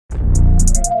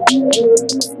Hey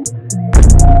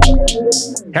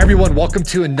everyone, welcome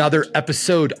to another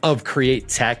episode of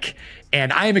CreaTech.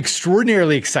 And I am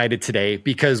extraordinarily excited today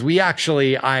because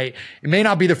it may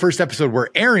not be the first episode we're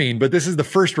airing, but this is the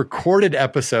first recorded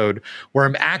episode where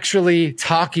I'm actually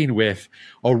talking with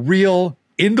a real,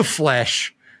 in the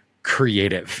flesh,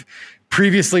 creative.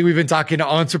 Previously, we've been talking to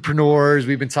entrepreneurs,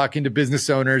 we've been talking to business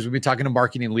owners, we've been talking to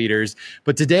marketing leaders.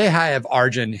 But today I have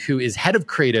Arjun, who is head of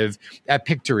creative at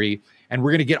Pictory, and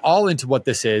we're going to get all into what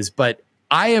this is. But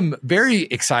I am very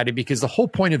excited because the whole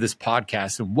point of this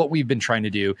podcast and what we've been trying to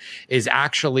do is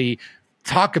actually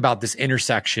talk about this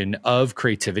intersection of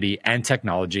creativity and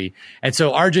technology. And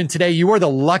so, Arjun, today you are the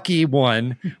lucky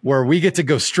one where we get to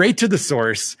go straight to the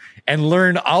source and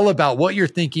learn all about what you're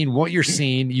thinking, what you're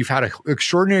seeing. You've had an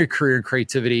extraordinary career in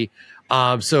creativity.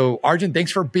 So, Arjun,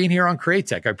 thanks for being here on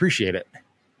CreaTech. I appreciate it.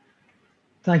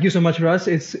 Thank you so much, Russ.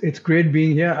 It's great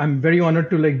being here. I'm very honored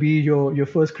to be your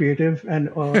first creative and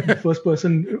the first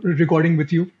person recording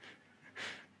with you.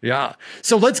 Yeah.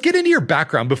 So let's get into your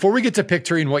background before we get to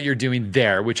Pictory and what you're doing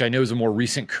there, which I know is a more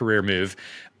recent career move.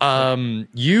 I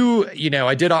did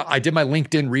my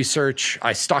LinkedIn research.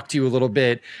 I stalked you a little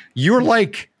bit. You're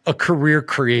like a career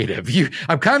creative.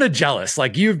 I'm kind of jealous.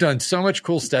 Like, you've done so much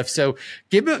cool stuff. So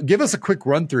give us a quick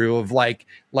run through of like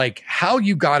how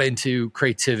you got into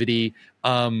creativity.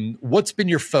 What's been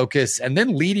your focus, and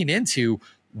then leading into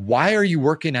why are you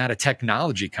working at a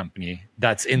technology company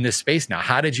that's in this space now?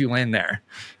 How did you land there?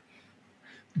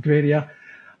 Great. Yeah.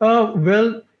 Well,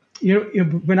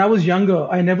 when I was younger,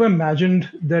 I never imagined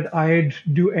that I'd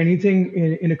do anything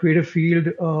in a creative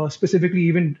field, specifically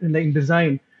even in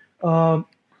design.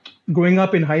 Growing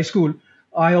up in high school,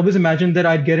 I always imagined that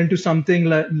I'd get into something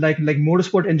like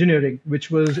motorsport engineering,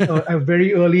 which was a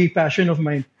very early passion of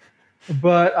mine.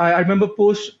 But I remember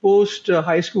post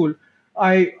high school,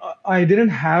 I didn't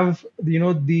have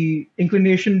the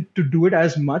inclination to do it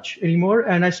as much anymore,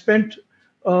 and I spent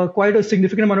quite a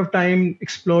significant amount of time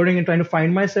exploring and trying to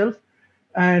find myself.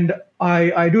 And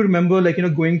I do remember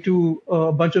going to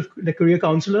a bunch of career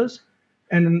counselors,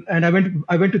 and I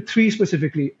went to three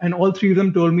specifically, and all three of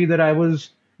them told me that I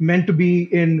was meant to be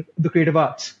in the creative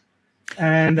arts,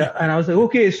 and I was like,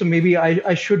 okay, so maybe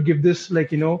I should give this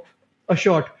a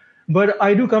shot. But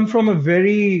I do come from a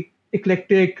very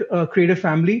eclectic creative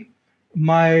family.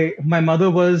 My mother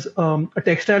was a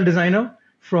textile designer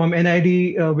from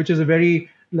NID, which is a very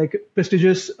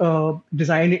prestigious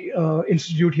design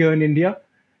institute here in India.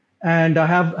 And I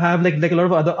have a lot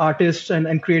of other artists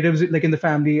and creatives in the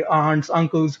family, aunts,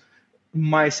 uncles,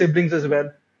 my siblings as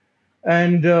well.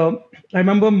 And I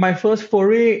remember my first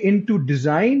foray into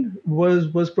design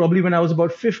was probably when I was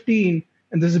about 15.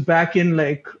 And this is back in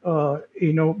in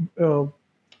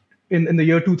the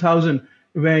year 2000,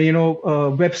 where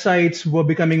websites were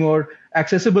becoming more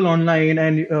accessible online,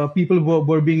 and people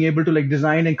were being able to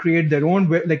design and create their own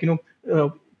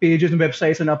pages and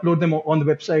websites and upload them on the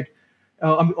website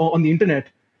on the internet.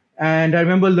 And I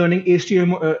remember learning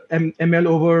HTML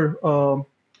over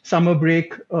summer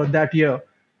break that year,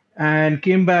 and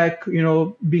came back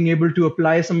being able to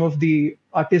apply some of the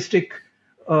artistic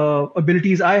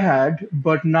abilities I had,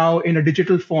 but now in a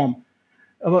digital form.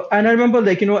 And I remember,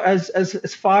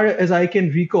 as far as I can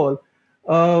recall,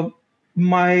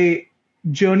 my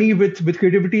journey with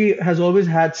creativity has always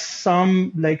had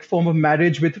some form of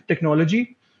marriage with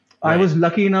technology. Right. I was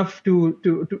lucky enough to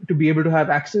be able to have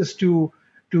access to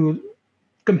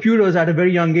computers at a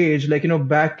very young age.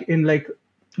 Back in the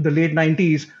late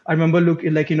 90s, I remember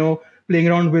playing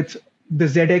around with the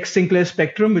ZX Sinclair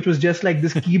Spectrum, which was just like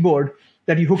this keyboard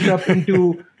that you hooked up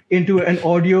into an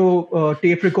audio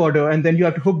tape recorder, and then you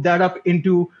have to hook that up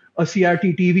into a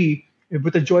CRT TV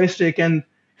with a joystick, and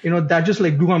that just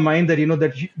blew my mind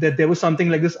that there was something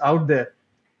like this out there.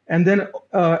 And then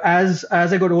as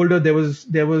I got older, there was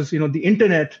the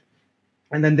internet,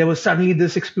 and then there was suddenly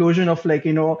this explosion of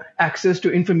access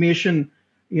to information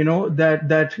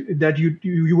that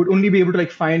you would only be able to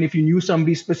find if you knew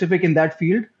somebody specific in that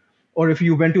field, or if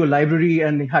you went to a library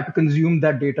and had to consume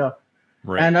that data.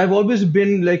 Right. And I've always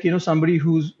been somebody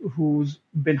who's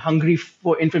been hungry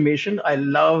for information. I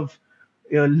love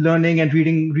learning and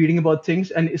reading about things,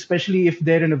 and especially if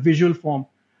they're in a visual form.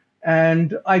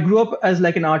 And I grew up as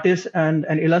an artist and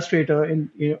an illustrator,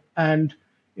 and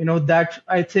that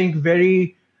I think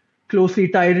very closely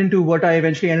tied into what I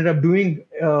eventually ended up doing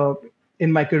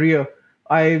in my career.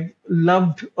 I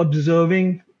loved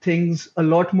observing things a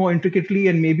lot more intricately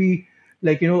and maybe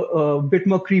a bit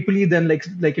more creepily than like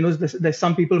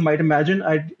some people might imagine.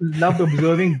 I loved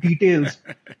observing details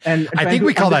and I trying think to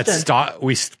we call understand.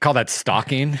 we call that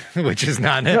stalking, which is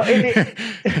not. No,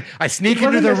 I sneak it into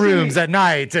wasn't the necessarily. rooms at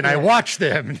night and I Yeah. watch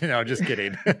them. No, just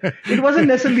kidding. It wasn't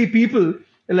necessarily people.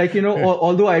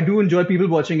 Although I do enjoy people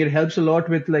watching, it helps a lot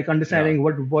with like Yeah. understanding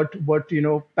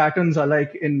what patterns are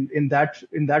like in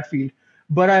that field.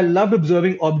 But I loved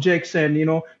observing objects and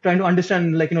trying to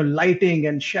understand lighting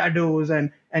and shadows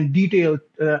and detail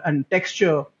and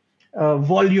texture,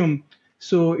 volume.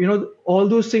 So all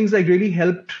those things like really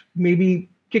helped maybe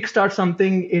kickstart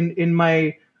something in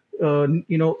my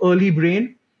early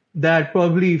brain that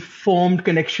probably formed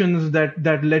connections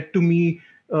that led to me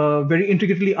very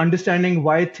intricately understanding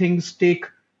why things take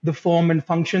the form and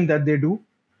function that they do.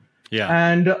 Yeah.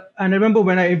 And I remember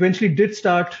when I eventually did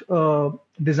start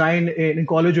design in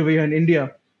college over here in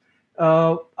India,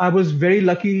 I was very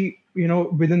lucky.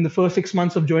 Within the first 6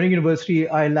 months of joining university,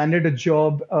 I landed a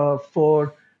job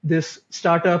for this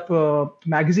startup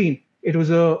magazine. It was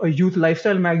a youth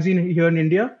lifestyle magazine here in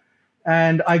India,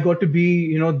 and I got to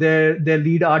be their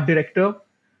lead art director.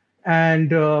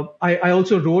 And I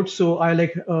also wrote, so I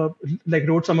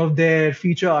wrote some of their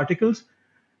feature articles.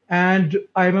 And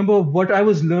I remember what I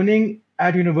was learning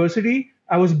at university,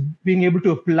 I was being able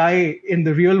to apply in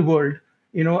the real world,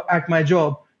 at my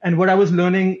job. And what I was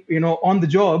learning, on the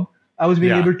job, I was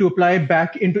being Yeah. able to apply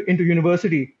back into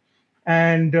university.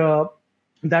 And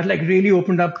that like really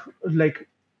opened up like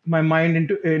my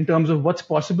mind in terms of what's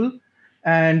possible.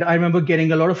 And I remember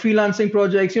getting a lot of freelancing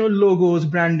projects, logos,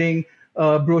 branding,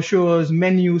 brochures,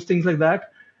 menus, things like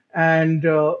that. And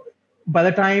by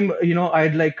the time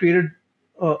I'd like created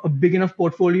a big enough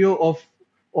portfolio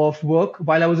of work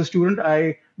while I was a student,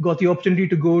 I got the opportunity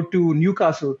to go to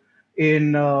Newcastle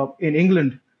in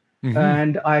England,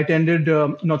 and I attended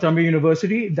Northumbria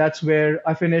University. That's where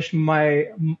I finished my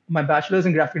bachelor's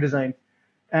in graphic design.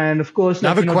 And of course, I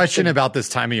like, have a question about this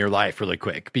time of your life really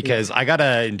quick, because yeah. I got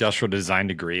an industrial design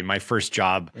degree. My first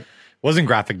job was in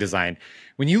graphic design.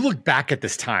 When you look back at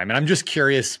this time, and I'm just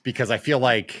curious because I feel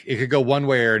like it could go one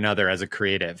way or another as a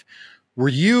creative, were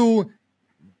you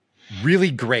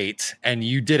really great and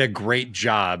you did a great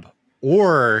job,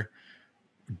 or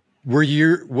were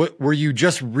you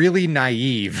just really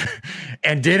naive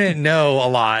and didn't know a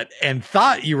lot and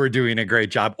thought you were doing a great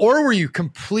job, or were you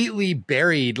completely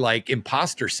buried like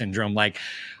imposter syndrome, like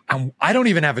I don't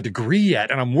even have a degree yet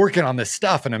and I'm working on this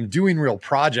stuff and I'm doing real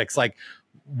projects? Like,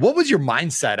 what was your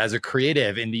mindset as a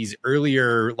creative in these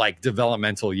earlier like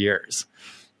developmental years?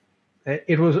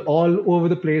 It was all over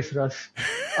the place, Russ.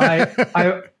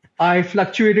 I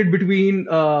fluctuated between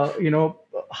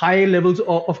high levels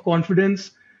of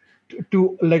confidence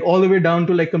to like all the way down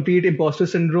to like complete imposter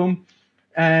syndrome.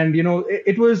 And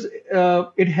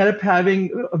it helped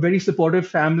having a very supportive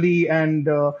family and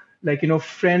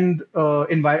friend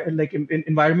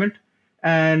environment,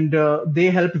 and they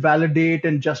helped validate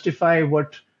and justify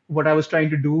what I was trying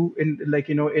to do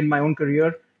in my own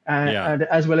career, and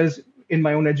as well as in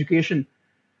my own education.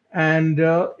 And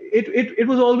it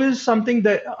was always something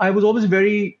that I was always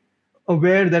very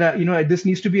aware that this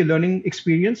needs to be a learning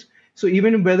experience. So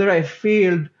even whether I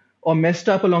failed or messed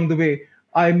up along the way,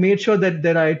 I made sure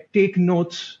that I take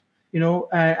notes,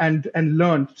 and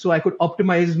learn, so I could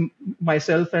optimize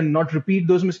myself and not repeat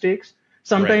those mistakes.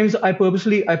 Sometimes Right.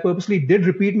 I purposely did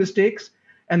repeat mistakes,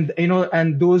 and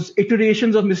and those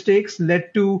iterations of mistakes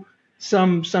led to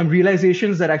some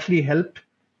realizations that actually helped.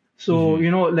 So,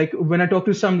 like when I talk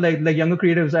to some like younger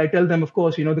creatives, I tell them, of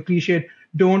course, the cliche,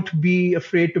 don't be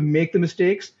afraid to make the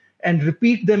mistakes and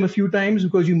repeat them a few times,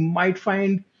 because you might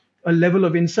find a level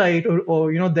of insight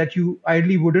or that you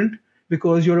ideally wouldn't,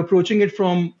 because you're approaching it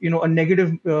from, a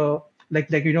negative,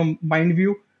 mind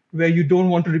view where you don't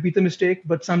want to repeat the mistake,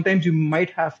 but sometimes you might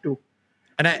have to.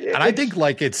 And I think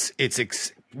like it's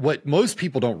what most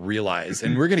people don't realize,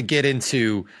 and we're going to get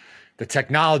into the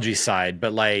technology side,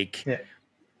 but like, Yeah.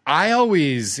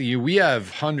 we have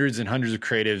hundreds and hundreds of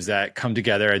creatives that come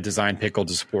together at Design Pickle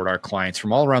to support our clients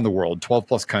from all around the world, 12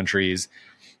 plus countries.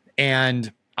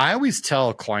 And I always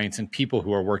tell clients and people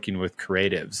who are working with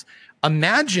creatives,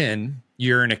 imagine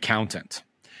you're an accountant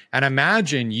and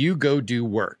imagine you go do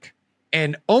work,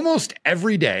 and almost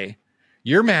every day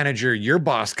your manager, your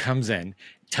boss comes in,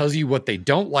 tells you what they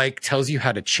don't like, tells you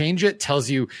how to change it, tells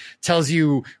you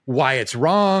why it's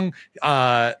wrong.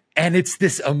 And it's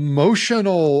this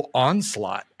emotional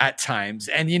onslaught at times.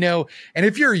 And, and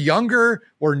if you're younger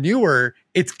or newer,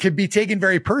 it could be taken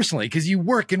very personally because you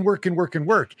work and work and work and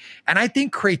work. And I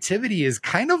think creativity is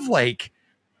kind of like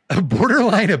a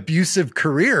borderline abusive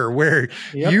career where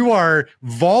Yep. you are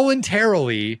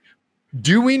voluntarily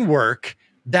doing work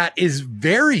that is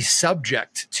very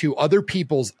subject to other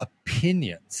people's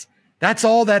opinions. That's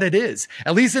all that it is.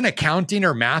 At least in accounting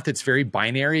or math, it's very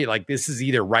binary. Like this is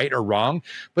either right or wrong.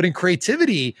 But in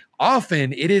creativity,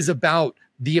 often it is about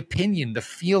the opinion, the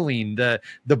feeling, the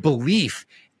belief.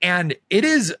 And it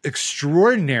is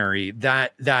extraordinary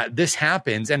that this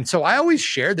happens. And so I always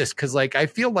share this because like I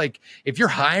feel like if you're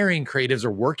hiring creatives or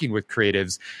working with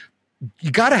creatives,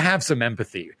 you got to have some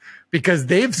empathy because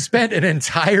they've spent an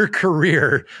entire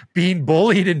career being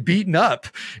bullied and beaten up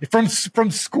from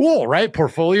school, right?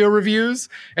 Portfolio reviews.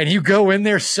 And you go in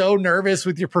there so nervous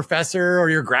with your professor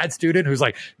or your grad student who's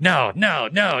like, no,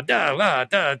 duh, duh,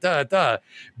 duh, duh.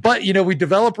 But, you know, we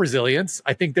develop resilience.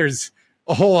 I think there's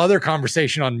a whole other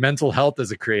conversation on mental health as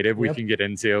a creative we can get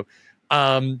into.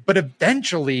 But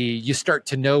eventually you start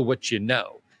to know what you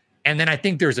know. And then I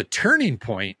think there's a turning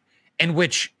point in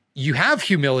which you have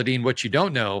humility in what you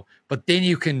don't know, but then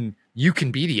you can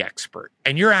be the expert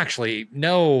and you're actually,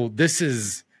 no, this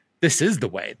is the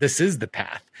way, this is the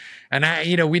path. And I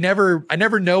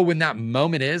never know when that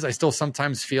moment is. I still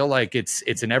sometimes feel like it's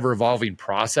an ever evolving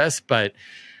process, but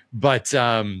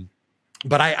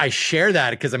I share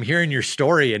that because I'm hearing your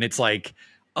story and it's like,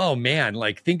 oh man,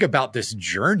 like think about this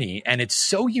journey and it's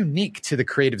so unique to the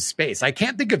creative space. I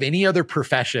can't think of any other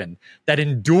profession that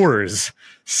endures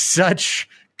such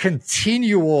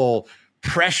continual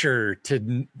pressure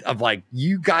of like,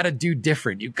 you got to do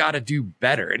different, you got to do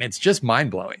better. And it's just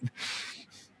mind blowing.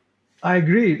 I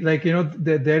agree. Like, you know,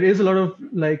 there is a lot of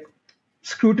like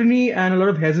scrutiny and a lot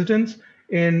of hesitance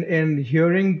in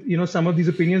hearing, you know, some of these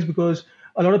opinions because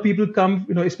a lot of people come,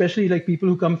 you know, especially like people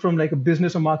who come from like a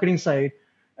business or marketing side,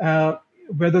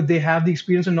 whether they have the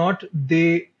experience or not,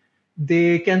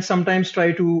 they can sometimes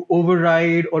try to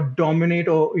override or dominate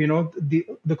or, you know,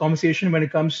 the conversation when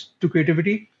it comes to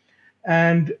creativity.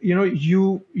 And, you know,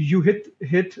 you hit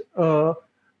the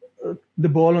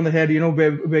ball on the head, you know,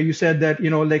 where you said that, you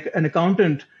know, like an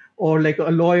accountant or like a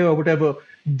lawyer or whatever,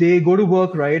 they go to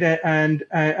work, right? And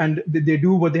they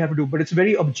do what they have to do, but it's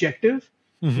very objective.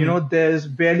 Mm-hmm. You know, there's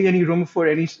barely any room for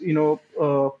any, you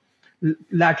know,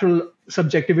 lateral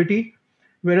subjectivity.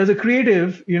 Whereas a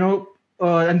creative, you know,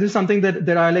 and this is something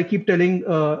that I like keep telling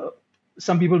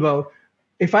some people about.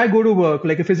 If I go to work,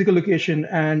 like a physical location,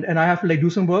 and I have to like do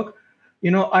some work, you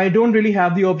know, I don't really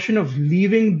have the option of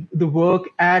leaving the work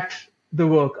at the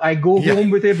work. I go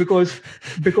home with it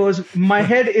because my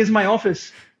head is my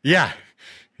office. Yeah.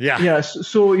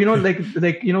 So, you know, like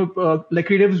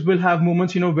creatives will have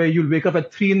moments, you know, where you'll wake up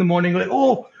at 3 a.m, like,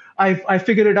 oh, I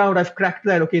figured it out. I've cracked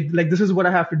that. Okay. Like, this is what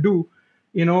I have to do,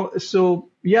 you know? So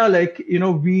yeah, like, you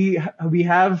know, we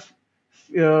have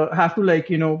to like,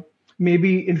 you know,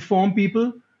 maybe inform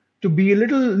people to be a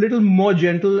little more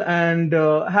gentle and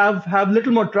have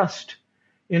little more trust,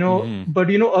 you know. Mm-hmm. But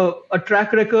you know, a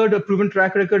proven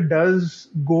track record does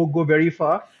go very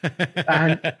far,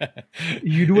 and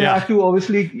you do have to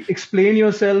obviously explain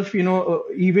yourself, you know,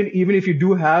 even if you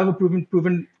do have a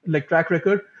proven like track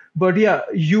record. But yeah,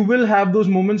 you will have those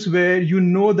moments where you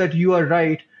know that you are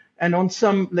right, and on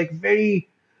some like very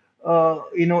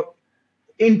you know,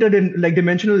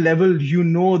 dimensional level, you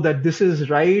know that this is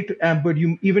right, but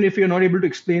you, even if you're not able to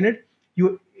explain it,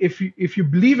 if you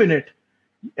believe in it,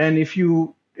 and if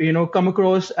you know, come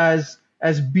across as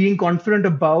being confident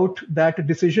about that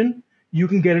decision, you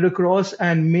can get it across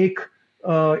and make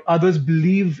others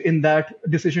believe in that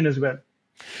decision as well.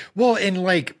 Well, and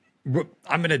like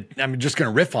I'm just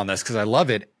gonna riff on this because I love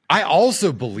it. I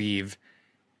also believe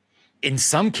in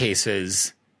some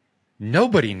cases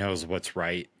nobody knows what's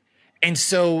right. And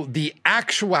so the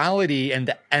actuality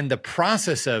and the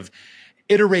process of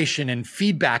iteration and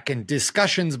feedback and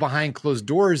discussions behind closed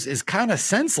doors is kind of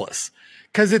senseless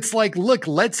because it's like, look,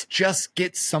 let's just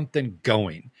get something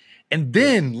going. And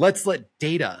then let's let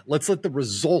the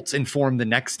results inform the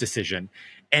next decision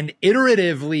and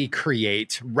iteratively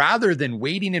create rather than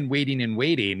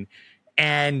waiting.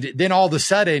 And then all of a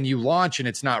sudden you launch and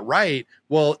it's not right.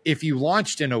 Well, if you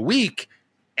launched in a week,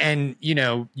 and, you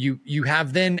know, you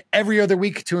have then every other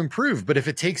week to improve. But if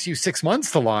it takes you 6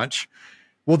 months to launch,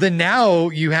 well, then now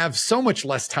you have so much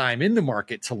less time in the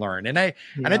market to learn. And I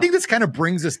think this kind of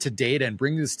brings us to data and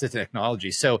brings us to technology.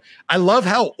 So I love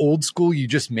how old school you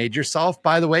just made yourself,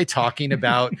 by the way, talking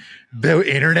about the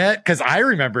internet. Cause I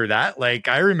remember that. Like,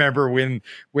 I remember when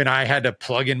I had to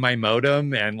plug in my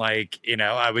modem and like, you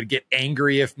know, I would get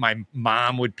angry if my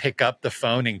mom would pick up the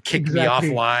phone and kick me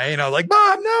offline. I was like,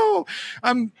 Mom, no,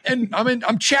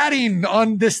 I'm chatting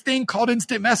on this thing called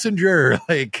Instant Messenger.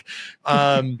 Like,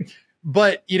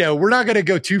 but, you know, we're not going to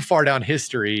go too far down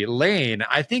history lane.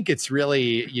 I think it's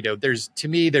really, you know, there's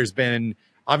been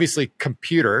obviously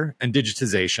computer and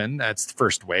digitization. That's the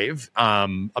first wave,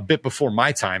 a bit before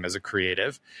my time as a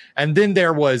creative. And then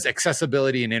there was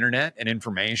accessibility and internet and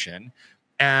information,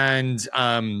 and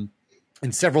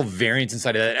several variants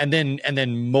inside of that. And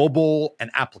then mobile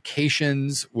and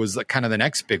applications was kind of the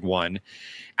next big one.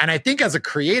 And I think as a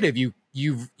creative, you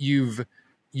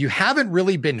haven't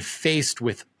really been faced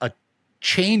with a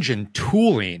change in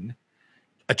tooling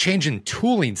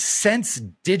since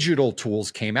digital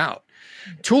tools came out.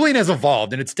 Tooling has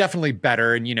evolved and it's definitely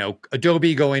better. And,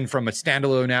 Adobe going from a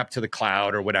standalone app to the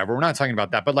cloud or whatever. We're not talking about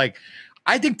that. But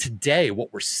I think today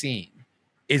what we're seeing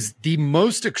is the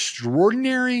most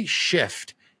extraordinary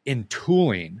shift in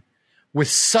tooling with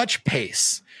such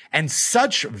pace and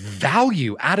such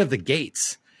value out of the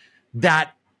gates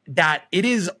that it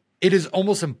is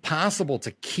almost impossible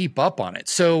to keep up on it.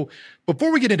 So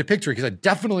before we get into Pictory, because I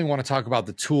definitely want to talk about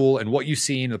the tool and what you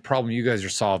see and the problem you guys are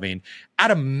solving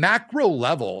at a macro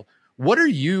level, what are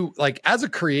you as a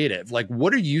creative,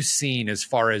 what are you seeing as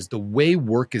far as the way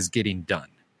work is getting done?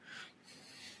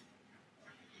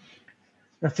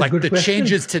 That's a good question.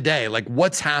 Changes today,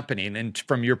 what's happening and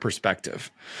from your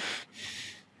perspective?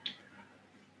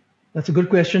 That's a good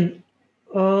question.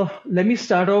 Let me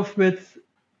start off with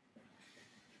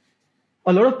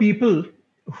a lot of people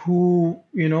who,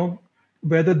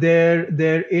 whether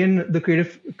they're in the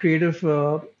creative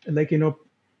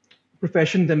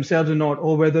profession themselves or not,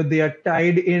 or whether they are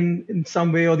tied in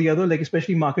some way or the other,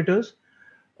 especially marketers,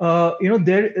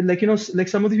 they're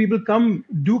some of the people come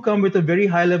with a very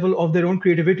high level of their own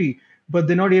creativity, but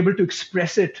they're not able to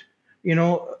express it,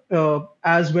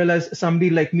 as well as somebody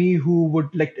like me who would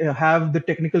have the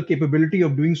technical capability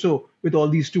of doing so with all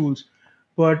these tools.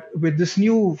 But with this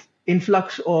new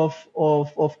influx of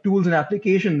tools and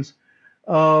applications,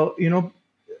 the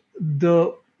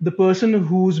person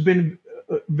who's been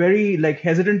very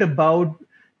hesitant about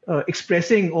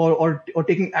expressing or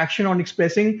taking action on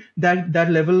expressing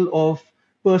that level of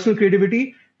personal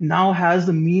creativity now has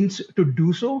the means to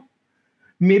do so.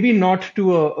 Maybe not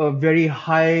to a very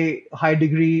high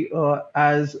degree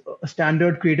as a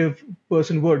standard creative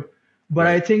person would, but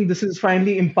right. I think this is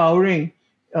finally empowering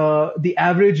the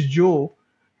average Joe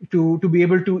to be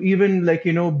able to even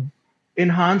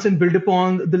enhance and build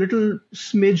upon the little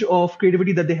smidge of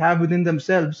creativity that they have within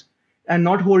themselves and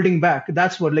not holding back.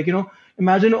 That's what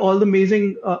imagine all the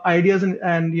amazing ideas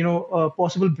and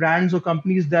possible brands or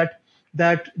companies that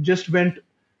just went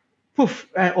poof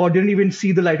or didn't even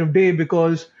see the light of day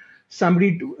because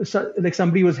somebody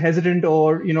was hesitant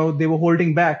or they were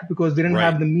holding back because they didn't right.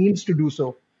 have the means to do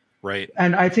so. Right.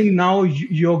 And I think now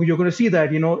you're going to see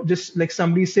that, just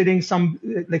somebody sitting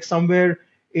somewhere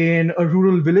in a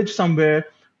rural village somewhere,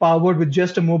 powered with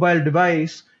just a mobile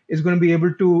device, is going to be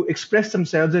able to express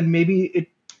themselves, and maybe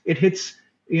it hits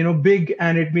big,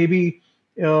 and it maybe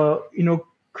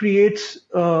creates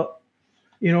a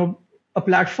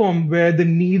platform where the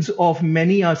needs of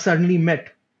many are suddenly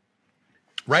met.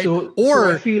 Right. So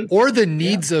or the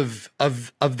needs of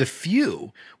the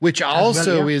few, which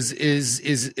also is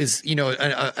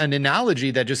an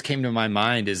analogy that just came to my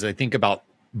mind is I think about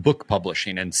book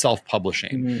publishing and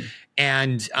self-publishing.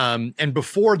 Mm-hmm. And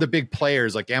before the big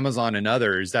players like Amazon and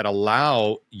others that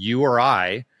allow you or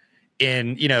I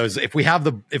if we have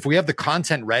the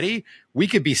content ready, we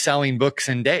could be selling books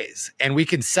in days and we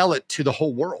can sell it to the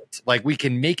whole world. We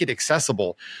can make it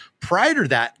accessible. Prior to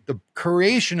that, the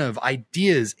creation of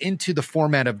ideas into the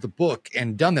format of the book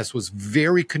and done this was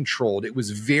very controlled. It was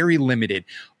very limited,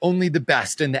 only the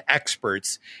best and the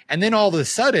experts. And then all of a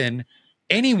sudden,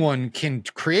 anyone can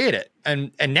create it.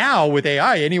 And now with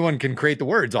AI, anyone can create the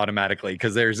words automatically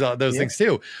because there's those things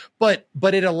too. But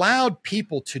it allowed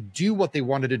people to do what they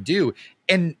wanted to do.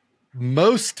 And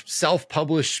most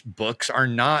self-published books are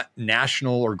not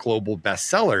national or global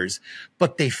bestsellers,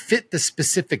 but they fit the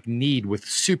specific need with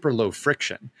super low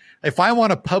friction. If I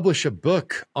want to publish a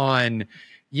book on,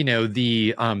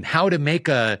 the how to make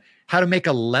a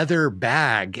leather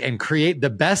bag and create the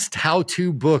best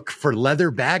how-to book for leather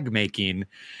bag making,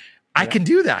 I can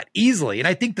do that easily. And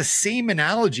I think the same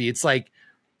analogy, it's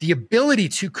the ability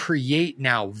to create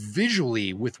now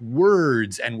visually with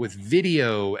words and with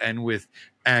video and with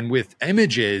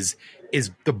images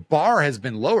is the bar has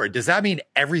been lowered. Does that mean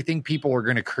everything people are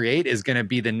going to create is going to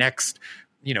be the next,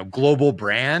 global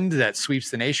brand that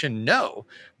sweeps the nation? No,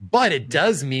 but it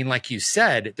does mean, like you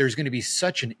said, there's going to be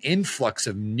such an influx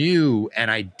of new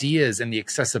and ideas and the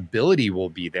accessibility will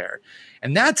be there.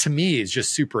 And that to me is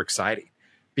just super exciting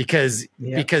because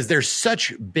there's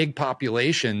such big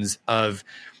populations of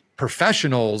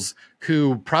professionals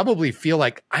who probably feel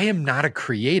like I am not a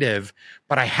creative,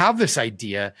 but I have this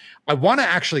idea. I want to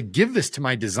actually give this to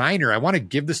my designer. I want to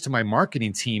give this to my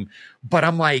marketing team, but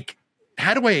I'm like,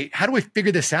 how do I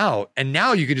figure this out? And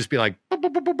now you can just be like, boop,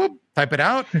 boop, boop, boop, boop, type it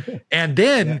out, and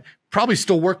then probably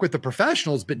still work with the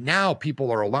professionals, but now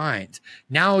people are aligned.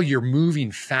 Now you're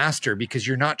moving faster because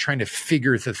you're not trying to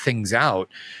figure the things out.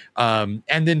 And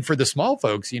then for the small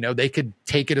folks, they could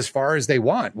take it as far as they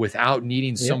want without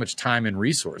needing so much time and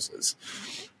resources.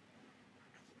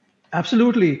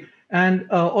 Absolutely. And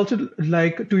also,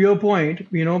 like, to your point,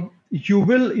 you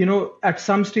will, at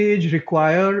some stage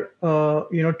require,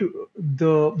 to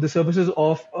the services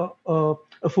of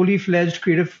a fully fledged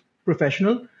creative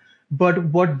professional. But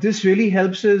what this really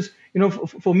helps is,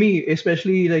 for me,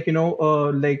 especially like,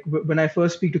 like when I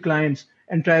first speak to clients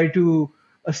and try to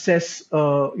assess,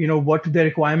 what their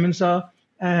requirements are,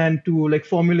 and to like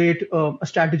formulate a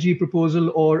strategy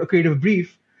proposal or a creative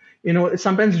brief, it's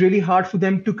sometimes really hard for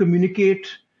them to communicate,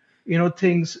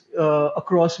 things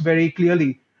across very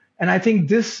clearly. And I think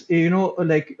this,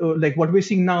 like what we're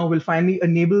seeing now will finally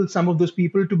enable some of those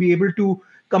people to be able to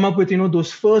come up with,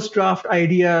 those first draft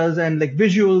ideas and like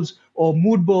visuals or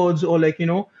mood boards or like,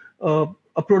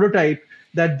 a prototype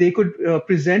that they could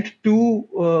present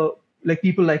to like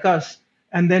people like us.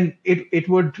 And then it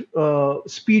would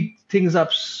speed things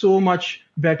up so much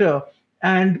better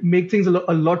and make things a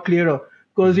lot clearer.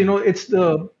 Because, it's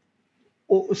the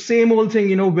same old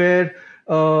thing, where,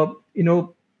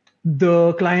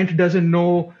 the client doesn't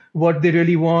know what they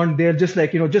really want. They're just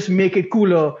like, just make it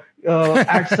cooler.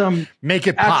 Add some make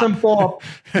it add pop. some pop,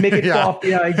 make it pop.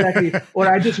 Yeah, exactly. Or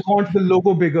I just want the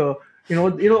logo bigger.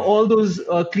 All those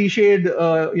cliched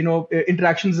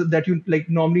interactions that you like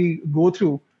normally go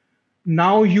through.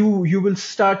 Now you will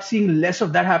start seeing less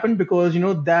of that happen because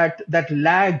that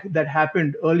lag that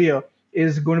happened earlier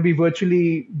is going to be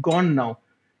virtually gone now.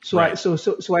 So right.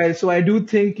 I do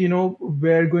think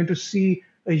we're going to see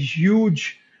a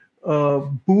huge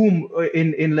boom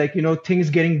in like things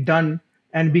getting done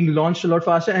and being launched a lot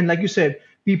faster. And like you said,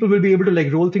 people will be able to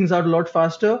like roll things out a lot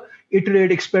faster, iterate,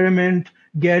 experiment,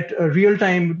 get a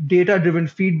real-time data-driven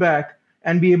feedback,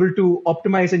 and be able to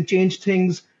optimize and change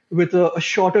things with a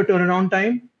shorter turnaround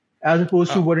time, as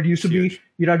opposed to what it used to be.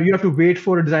 You have to wait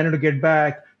for a designer to get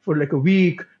back for like a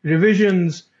week,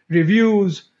 revisions,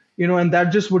 reviews, and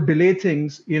that just would delay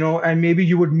things, and maybe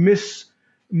you would miss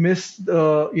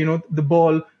the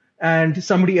ball, and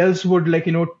somebody else would like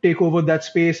take over that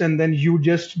space, and then you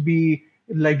just be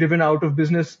like driven out of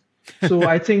business. So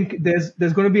I think there's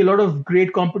going to be a lot of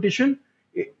great competition,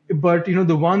 but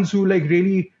the ones who like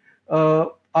really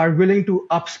are willing to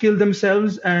upskill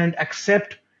themselves and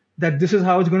accept that this is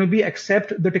how it's going to be,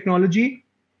 accept the technology,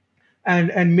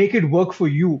 and make it work for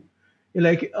you.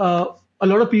 Like a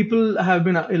lot of people have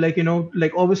been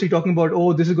like obviously talking about,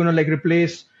 oh, this is going to like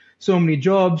replace so many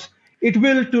jobs. It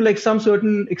will to like some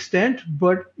certain extent,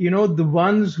 but the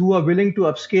ones who are willing to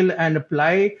upskill and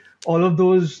apply all of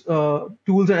those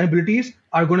tools and abilities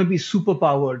are going to be super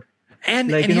powered.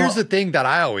 And here's the thing that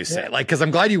I always say, like, because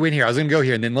I'm glad you went here. I was going to go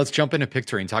here, and then let's jump into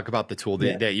Pictory and talk about the tool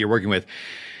that you're working with.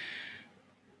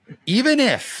 Even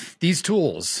if these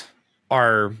tools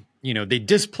are, they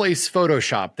displace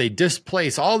Photoshop, they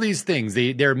displace all these things,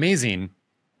 they're amazing.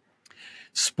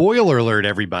 Spoiler alert,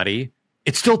 everybody,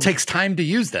 it still takes time to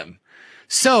use them.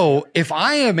 So if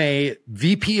I am a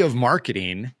VP of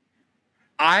marketing,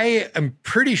 I am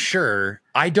pretty sure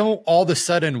I don't all of a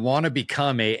sudden want to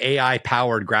become a AI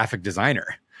powered graphic designer.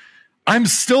 I'm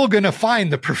still going to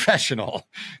find the professional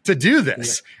to do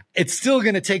this. Yeah. It's still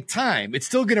going to take time. It's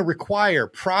still going to require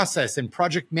process and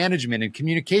project management and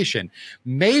communication.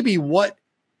 Maybe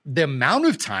the amount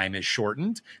of time is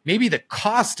shortened. Maybe the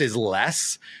cost is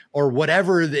less or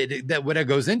whatever that when it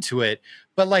goes into it.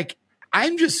 But like,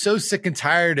 I'm just so sick and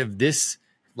tired of this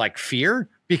like fear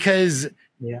because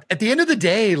at the end of the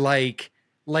day, like,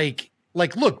 look,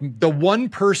 the one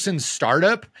person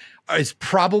startup is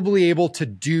probably able to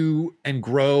do and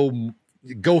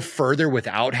go further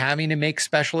without having to make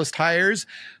specialist hires.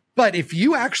 But if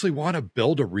you actually want to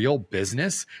build a real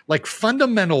business, like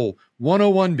fundamental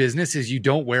 101 business is you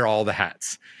don't wear all the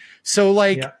hats. So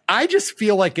like, I just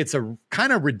feel like it's a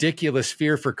kind of ridiculous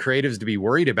fear for creatives to be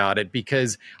worried about it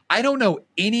because I don't know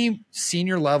any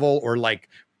senior level or like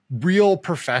real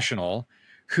professional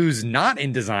who's not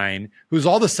in design, who's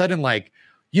all of a sudden like,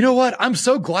 you know what? I'm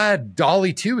so glad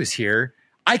DALL-E 2 is here.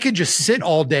 I could just sit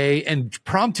all day and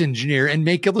prompt engineer and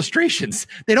make illustrations.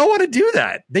 They don't want to do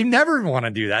that. They never want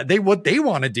to do that. What they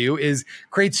want to do is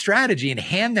create strategy and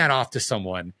hand that off to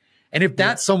someone And if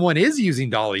that someone is using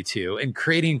Dolly 2 and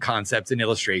creating concepts and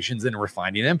illustrations and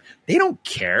refining them, they don't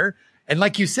care. And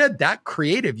like you said, that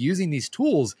creative using these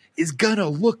tools is going to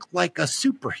look like a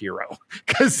superhero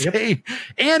because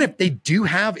and if they do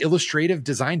have illustrative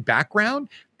design background,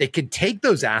 they can take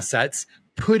those assets,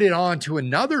 put it on to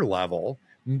another level,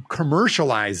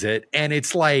 commercialize it. And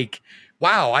it's like,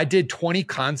 wow, I did 20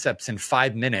 concepts in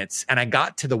 5 minutes and I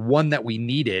got to the one that we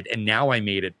needed. And now I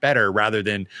made it better rather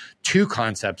than 2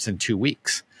 concepts in 2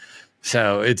 weeks.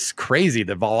 So it's crazy,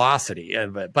 the velocity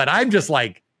of it. But I'm just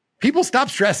like, people stop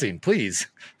stressing, please.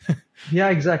 Yeah,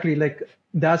 exactly. Like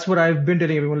that's what I've been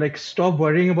telling everyone. Like, stop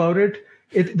worrying about it.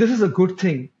 This is a good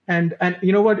thing. And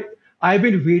you know what? I've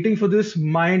been waiting for this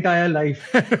my entire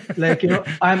life. Like,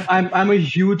 I'm a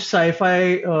huge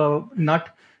sci-fi nut,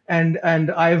 and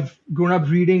I've grown up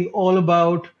reading all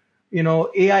about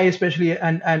AI especially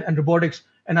and robotics,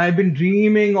 and I've been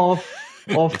dreaming of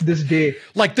this day.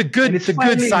 Like the good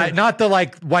side, not the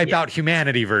like wipe out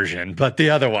humanity version, but the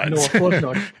other ones. No, of course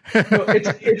not. No,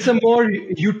 it's a more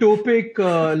utopic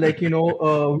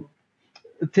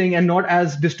thing and not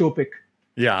as dystopic.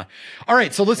 Yeah. All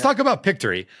right. So let's talk about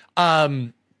Pictory.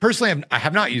 Personally, I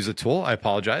have not used the tool. I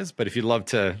apologize. But if you'd love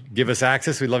to give us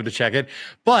access, we'd love to check it.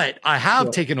 But I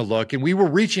have taken a look, and we were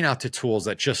reaching out to tools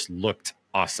that just looked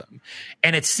awesome.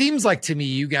 And it seems like to me,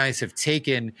 you guys have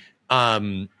taken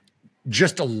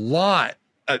just a lot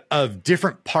of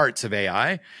different parts of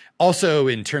AI, also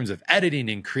in terms of editing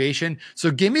and creation.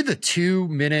 So give me the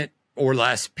 2-minute or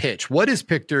less pitch. What is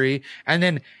Pictory? And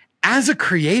then as a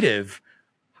creative,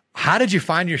 how did you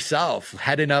find yourself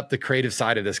heading up the creative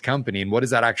side of this company, and what does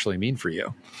that actually mean for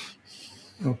you?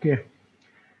 Okay.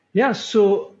 Yeah.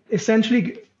 So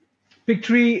essentially,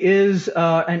 Pictory is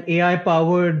an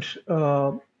AI-powered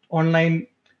online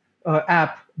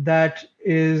app that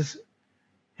is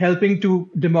helping to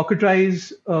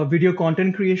democratize video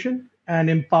content creation and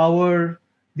empower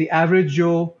the average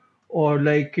Joe or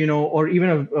or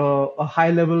even a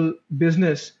high-level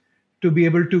business to be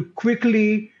able to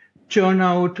quickly churn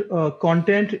out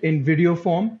content in video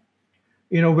form,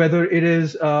 whether it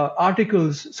is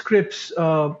articles, scripts,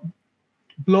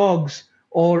 blogs,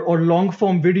 or long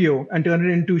form video, and turn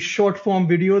it into short form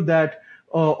video that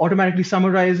automatically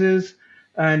summarizes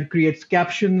and creates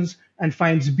captions and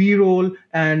finds B-roll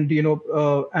and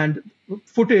and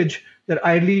footage that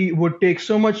ideally would take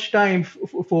so much time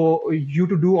for you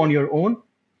to do on your own,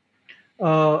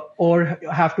 or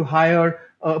have to hire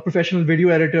a professional video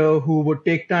editor who would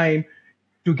take time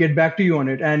to get back to you on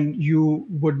it, and you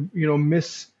would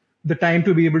miss the time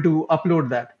to be able to upload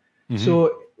that. Mm-hmm.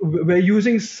 So we're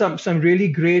using some really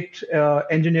great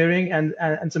engineering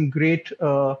and some great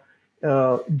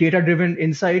data driven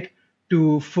insight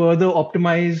to further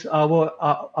optimize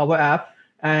our app.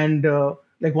 And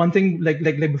like one thing, like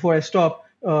before I stop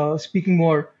speaking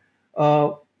more,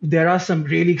 there are some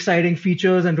really exciting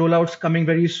features and rollouts coming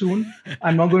very soon.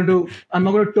 I'm not going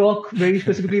to talk very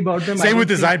specifically about them. Same with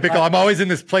Design Pickle. I'm always in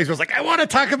this place where it's like, I want to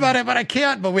talk about it, but I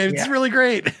can't, but it's really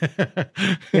great.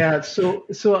 Yeah.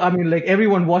 So I mean, like,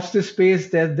 everyone watch this space.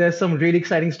 There's some really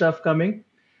exciting stuff coming.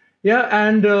 Yeah.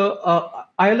 And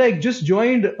I just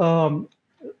joined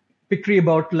Pictory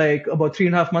about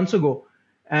 3.5 months ago.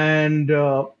 And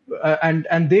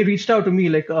they reached out to me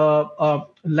like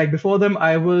before them,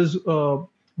 I was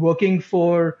working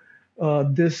for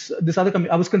this other company.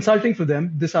 I was consulting for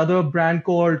them, this other brand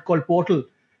called Portal,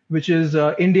 which is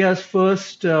India's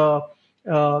first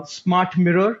smart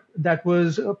mirror that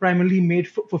was primarily made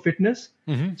for fitness.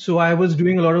 Mm-hmm. So I was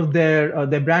doing a lot of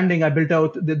their branding. I built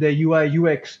out their UI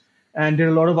UX and did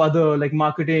a lot of other like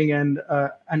marketing and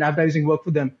advertising work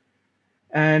for them.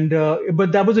 And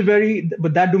but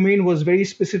that domain was very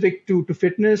specific to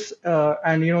fitness,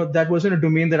 and that wasn't a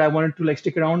domain that I wanted to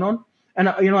stick around on. And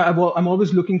I'm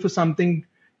always looking for something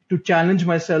to challenge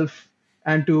myself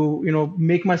and to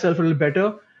make myself a little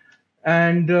better.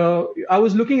 And I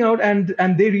was looking out, and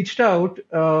they reached out,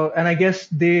 and I guess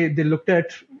they looked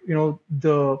at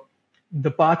the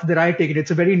path that I take.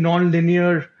 It's a very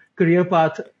non-linear career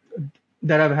path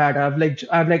that I've had.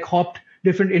 I've hopped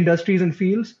different industries and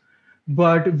fields.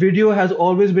 But video has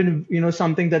always been,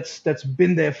 something that's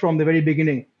been there from the very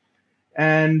beginning.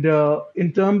 And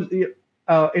in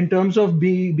terms of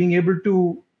being able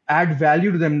to add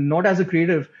value to them, not as a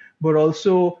creative, but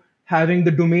also having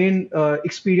the domain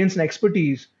experience and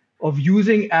expertise of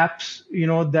using apps,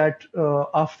 that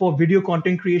are for video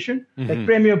content creation, mm-hmm. like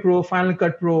Premiere Pro, Final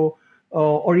Cut Pro,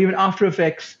 or even After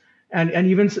Effects, and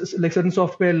even like certain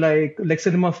software like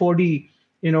Cinema 4D,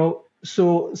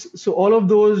 So all of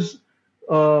those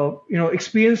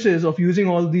experiences of using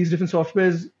all these different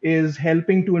softwares is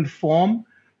helping to inform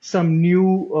some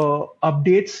new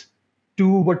updates to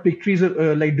what Pictory is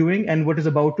like doing and what is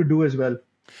about to do as well.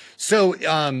 So,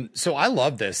 so I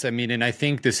love this. I mean, and I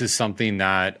think this is something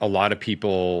that a lot of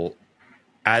people,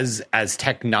 as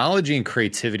technology and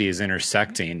creativity is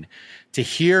intersecting, to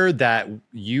hear that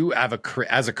you have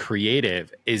as a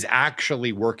creative is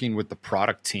actually working with the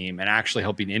product team and actually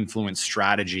helping influence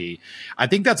strategy. I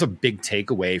think that's a big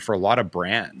takeaway for a lot of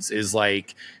brands, is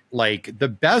like the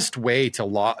best way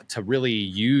to really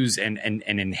use and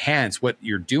enhance what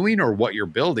you're doing or what you're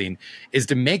building is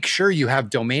to make sure you have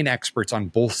domain experts on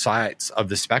both sides of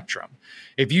the spectrum.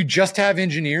 If you just have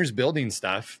engineers building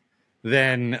stuff,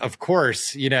 then of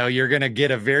course, you're going to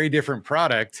get a very different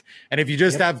product. And if you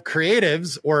just have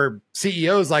creatives or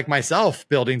CEOs like myself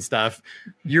building stuff,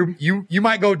 you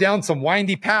might go down some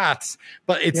windy paths,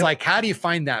 but it's like, how do you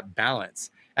find that balance?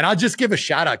 And I'll just give a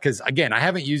shout out, because again, I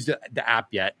haven't used the app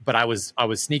yet, but I was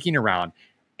sneaking around,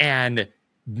 and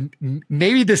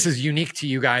maybe this is unique to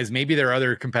you guys. Maybe there are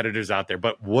other competitors out there,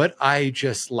 but what I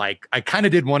kind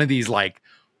of did one of these, like,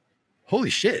 holy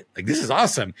shit, like this is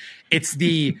awesome. It's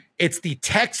the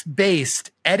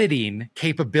text-based editing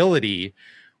capability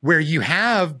where you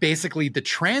have basically the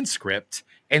transcript,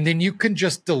 and then you can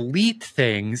just delete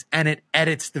things and it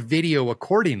edits the video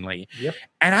accordingly. Yep.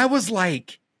 And I was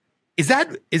like, does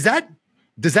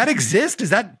that exist?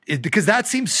 Because that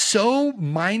seems so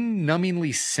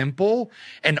mind-numbingly simple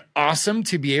and awesome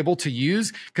to be able to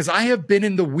use, because I have been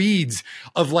in the weeds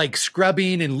of like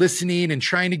scrubbing and listening and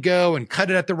trying to go and cut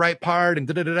it at the right part and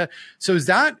da-da-da-da. So is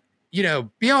that,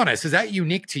 be honest, is that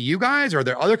unique to you guys? Are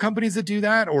there other companies that do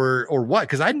that, or what?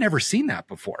 Because I'd never seen that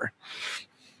before.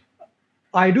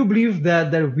 I do believe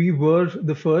that we were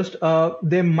the first.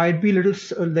 There might be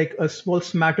like a small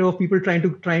smatter of people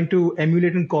trying to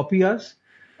emulate and copy us.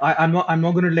 I'm not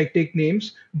going to like take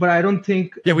names, but I don't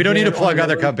think. Yeah, we don't need to plug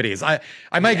other companies. I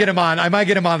might get them on. I might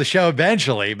get them on the show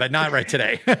eventually, but not right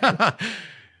today. But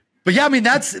yeah,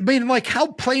 like how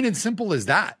plain and simple is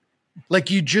that? Like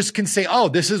you just can say, oh,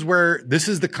 this is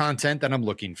the content that I'm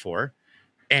looking for,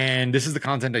 and this is the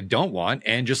content I don't want,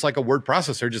 and just like a word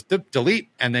processor, just delete,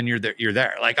 and then you're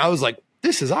there. Like I was like,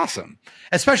 this is awesome,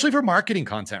 especially for marketing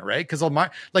content, right? Because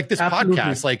like this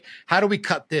podcast, like how do we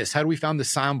cut this? How do we find the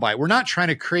soundbite? We're not trying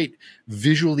to create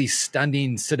visually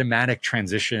stunning cinematic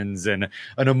transitions and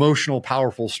an emotional,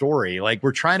 powerful story. Like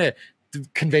we're trying to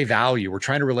convey value. We're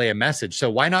trying to relay a message. So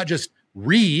why not just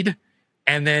read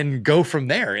and then go from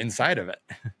there inside of it?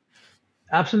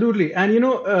 Absolutely. And,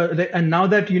 and now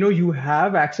that, you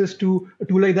have access to a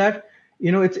tool like that,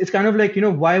 it's kind of like,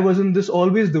 why wasn't this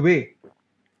always the way?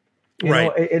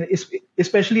 Right. And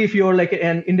especially if you're like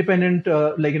an independent,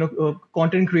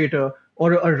 content creator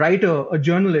or a writer, a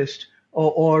journalist,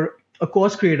 or a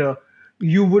course creator,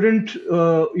 you wouldn't,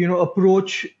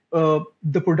 approach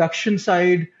the production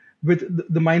side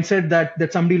with the mindset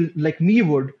that somebody like me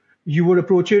would. You would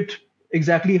approach it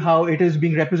exactly how it is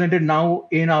being represented now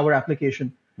in our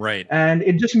application. Right. And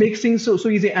it just makes things so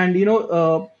easy. And,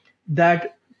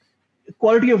 that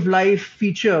quality of life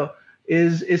feature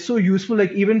is so useful,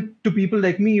 like even to people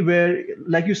like me, where,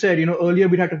 like you said, earlier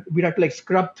we'd have to like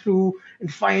scrub through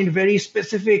and find very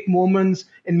specific moments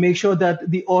and make sure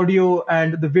that the audio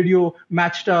and the video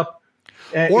matched up.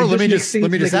 Or let me just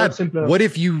add, what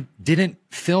if you didn't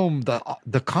film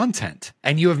the content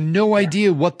and you have no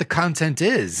idea what the content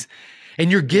is, and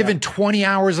you're given 20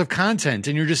 hours of content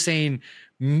and you're just saying,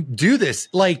 do this?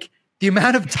 Like the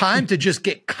amount of time to just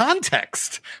get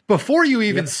context before you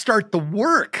even start the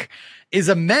work is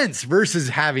immense versus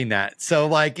having that. So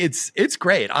like, it's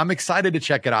great. I'm excited to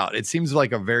check it out. It seems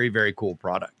like a very, very cool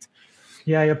product.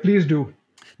 Yeah, please do.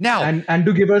 Now, and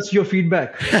do give us your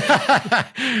feedback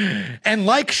and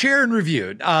like, share, and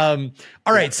review. All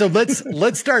right, so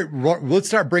let's start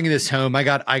bringing this home. I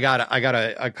got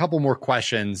a couple more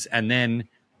questions, and then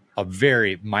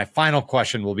my final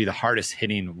question will be the hardest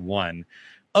hitting one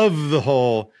of the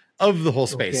whole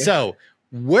space. Okay. So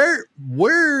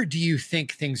where do you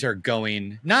think things are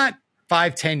going? Not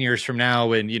 5-10 years from now,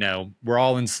 when we're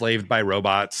all enslaved by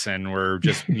robots and we're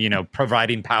just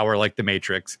providing power like the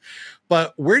Matrix.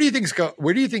 But where do you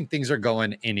think things are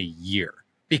going in a year?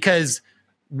 Because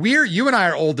you and I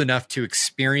are old enough to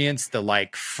experience the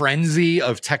like frenzy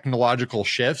of technological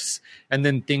shifts, and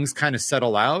then things kind of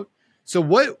settle out. So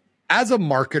what, as a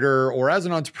marketer or as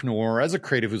an entrepreneur, or as a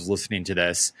creative who's listening to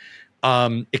this,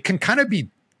 it can kind of be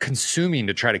consuming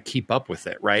to try to keep up with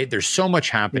it, right? There's so much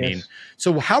happening. Yes.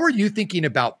 So how are you thinking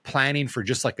about planning for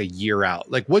just like a year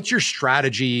out? Like what's your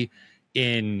strategy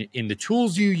in the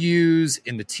tools you use,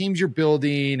 in the teams you're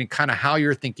building, and kind of how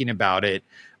you're thinking about it?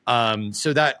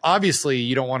 So that obviously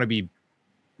you don't want to be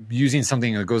using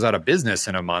something that goes out of business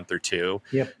in a month or two.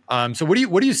 Yep. So what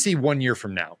do you see 1 year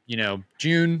from now?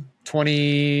 June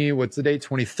 20, what's the date?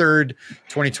 23rd,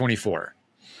 2024.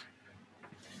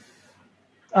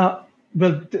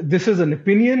 Well, this is an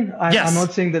opinion. Yes. I'm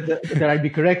not saying that I'd be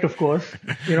correct, of course.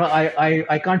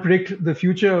 I can't predict the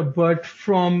future, but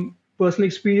from personal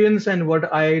experience and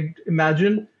what I'd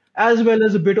imagine, as well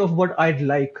as a bit of what I'd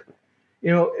like,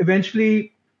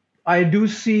 eventually I do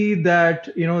see that,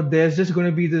 there's just going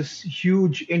to be this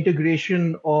huge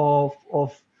integration of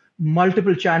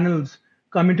multiple channels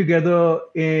coming together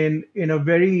in a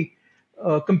very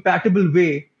compatible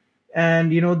way.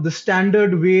 And the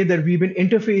standard way that we've been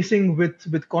interfacing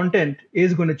with content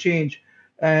is going to change,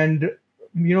 and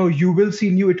you will see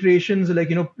new iterations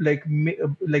like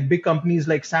big companies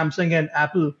like Samsung and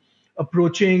Apple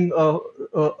approaching a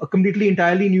completely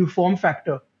entirely new form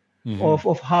factor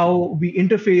of how we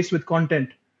interface with content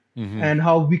and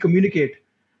how we communicate.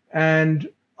 And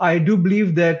I do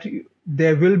believe that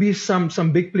there will be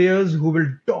some big players who will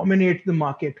dominate the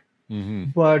market.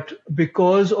 But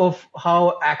because of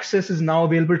how access is now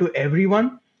available to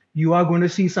everyone, you are going to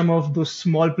see some of those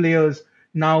small players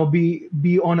now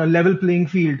be on a level playing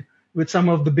field with some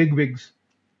of the big wigs.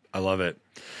 I love it.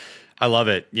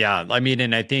 Yeah. I mean,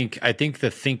 and I think the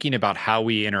thinking about how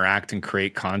we interact and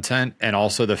create content, and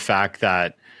also the fact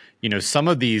that, some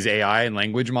of these AI and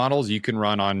language models you can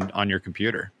run on your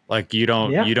computer. Like you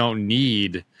don't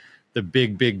need the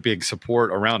big support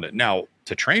around it. Now,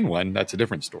 to train one, that's a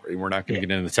different story. We're not going to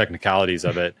get into the technicalities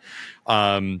of it.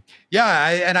 I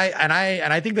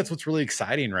think that's what's really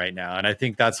exciting right now. And I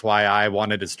think that's why I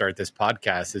wanted to start this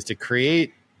podcast, is to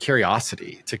create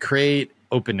curiosity, to create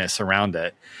openness around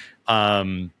it.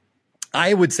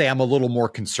 I would say I'm a little more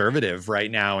conservative right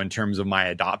now in terms of my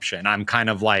adoption. I'm kind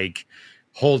of like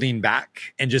holding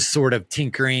back and just sort of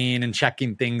tinkering and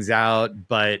checking things out.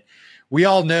 But we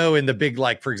all know in the big,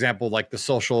 like, for example, like the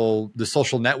social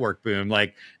network boom,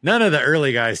 like none of the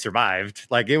early guys survived.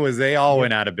 Like they all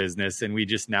went out of business, and we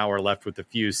just now are left with a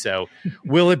few. So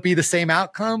will it be the same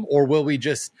outcome, or will we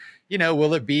just,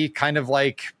 will it be kind of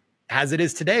like as it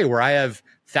is today, where I have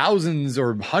thousands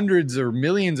or hundreds or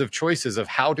millions of choices of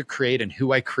how to create and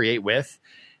who I create with,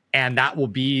 and that will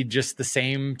be just the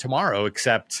same tomorrow,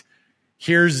 except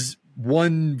here's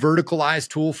one verticalized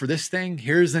tool for this thing,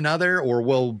 here's another, or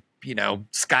will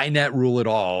Skynet rule it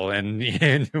all, and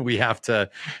we have to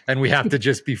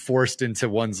just be forced into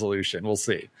one solution. We'll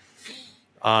see.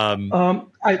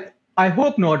 I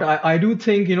hope not. I do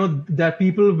think that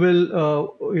people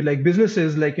will like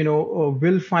businesses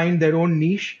will find their own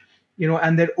niche,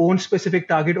 and their own specific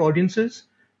target audiences,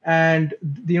 and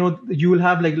you will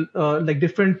have like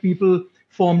different people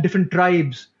form different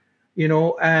tribes,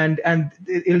 and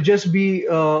it'll just be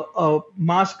a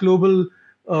mass global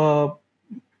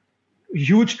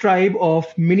huge tribe of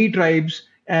mini tribes,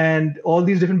 and all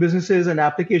these different businesses and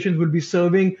applications will be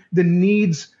serving the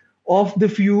needs of the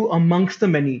few amongst the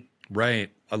many. Right.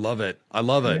 I love it.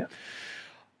 Yeah.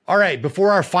 All right.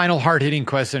 Before our final hard-hitting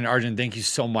question, Arjun, thank you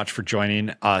so much for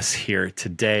joining us here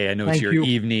today. I know it's your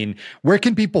evening. Where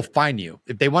can people find you?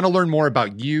 If they want to learn more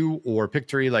about you or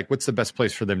Pictory, like what's the best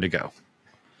place for them to go?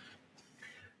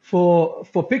 For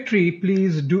Pictory,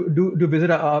 please do visit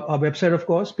our website, of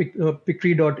course,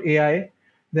 pictory.ai.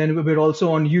 Then we're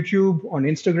also on YouTube, on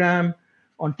Instagram,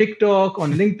 on TikTok,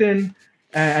 on LinkedIn,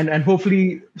 and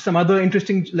hopefully some other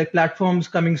interesting platforms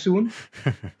coming soon.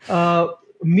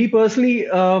 Me personally,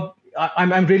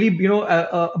 I'm really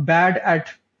bad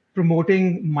at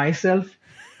promoting myself,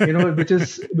 which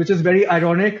is very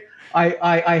ironic.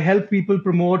 I help people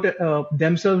promote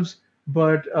themselves,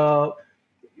 but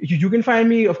you can find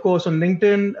me, of course, on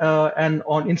LinkedIn and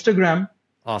on Instagram.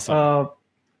 Awesome.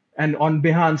 And on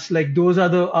Behance. Like those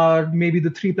are maybe the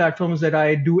three platforms that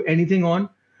I do anything on.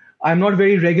 I'm not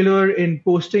very regular in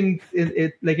posting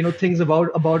things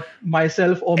about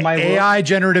myself or my work. AI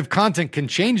generative content can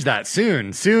change that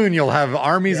soon. Soon you'll have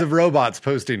armies of robots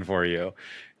posting for you.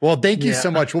 Well, thank you so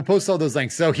much. We'll post all those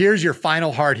links. So here's your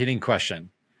final hard-hitting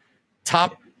question.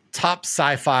 Top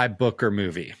sci-fi book or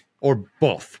movie, or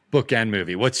both, book and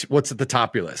movie. What's at the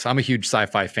top of your list? I'm a huge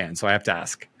sci-fi fan, so I have to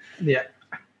ask. Yeah.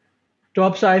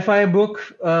 Top sci-fi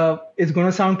book is going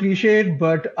to sound cliched,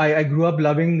 but I grew up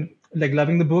loving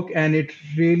the book, and it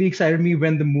really excited me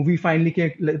when the movie finally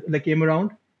came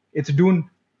around. It's Dune.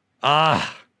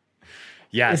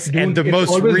 Yes, and the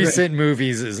most recent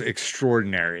movies is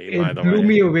extraordinary, by the way. It blew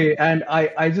me away, and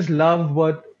I just love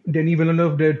what Denis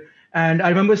Villeneuve did. And I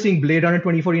remember seeing Blade Runner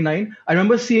 2049. I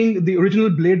remember seeing the original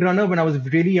Blade Runner when I was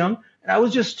really young, and I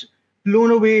was just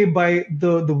blown away by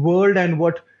the world and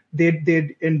what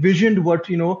they envisioned what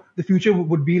the future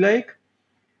would be like.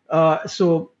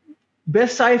 So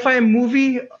best sci-fi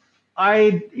movie,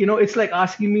 it's like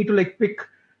asking me to like pick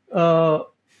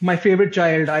my favorite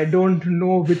child. I don't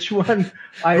know which one.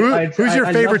 Who's your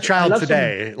favorite child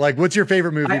today? Like, what's your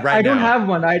favorite movie right now? I don't have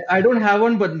one. I don't have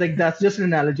one, but like that's just an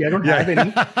analogy. I don't have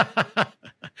any,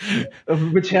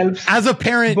 which helps. As a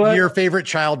parent, your favorite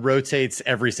child rotates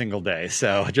every single day.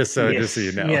 So just so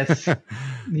you know.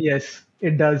 Yes,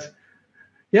 it does.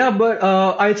 Yeah, but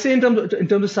I'd say in terms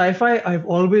of sci-fi, I've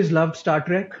always loved Star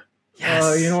Trek.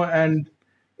 Yes. And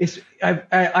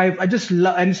I just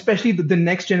love, and especially the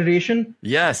next generation.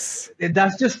 Yes.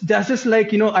 That's just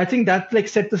like, I think that like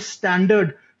set the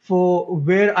standard for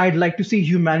where I'd like to see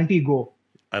humanity go.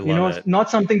 I love it. Not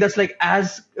something that's like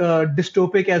as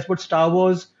dystopic as what Star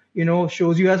Wars,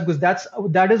 shows you as, because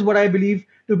that is what I believe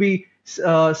to be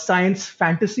science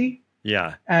fantasy.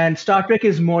 Yeah. And Star Trek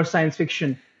is more science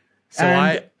fiction. So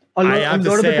and a lot of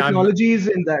the technologies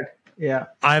in that. Yeah,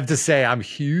 I have to say I'm a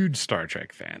huge Star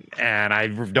Trek fan, and I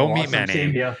don't meet many.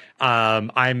 Same here.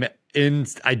 I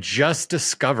just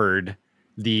discovered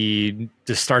the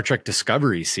Star Trek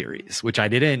Discovery series, which I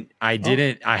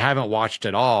haven't watched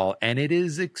at all, and it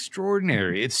is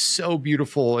extraordinary. It's so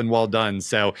beautiful and well done.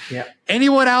 So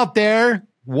anyone out there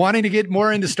wanting to get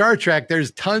more into Star Trek,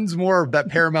 there's tons more that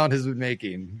Paramount has been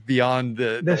making beyond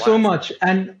there's so much.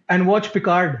 And watch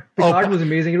Picard. Picard was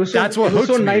amazing. It was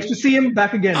so nice to see him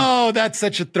back again. Oh, that's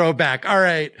such a throwback. All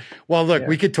right. Well, look,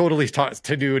 we could totally talk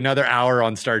to do another hour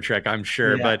on Star Trek, I'm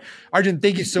sure. Yeah. But Arjun,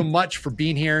 thank you so much for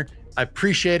being here. I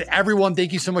appreciate it. Everyone,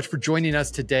 thank you so much for joining us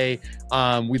today.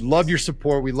 We love your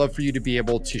support. We love for you to be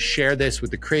able to share this with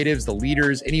the creatives, the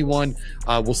leaders, anyone.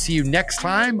 We'll see you next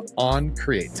time on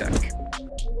CreaTech.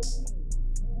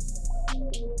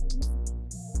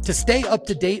 To stay up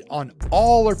to date on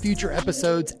all our future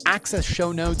episodes, access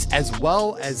show notes, as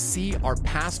well as see our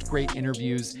past great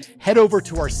interviews, head over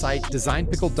to our site,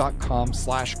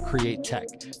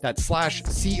 designpickle.com/createch. That's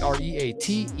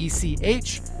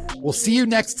 /CREATECH. We'll see you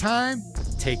next time.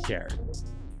 Take care.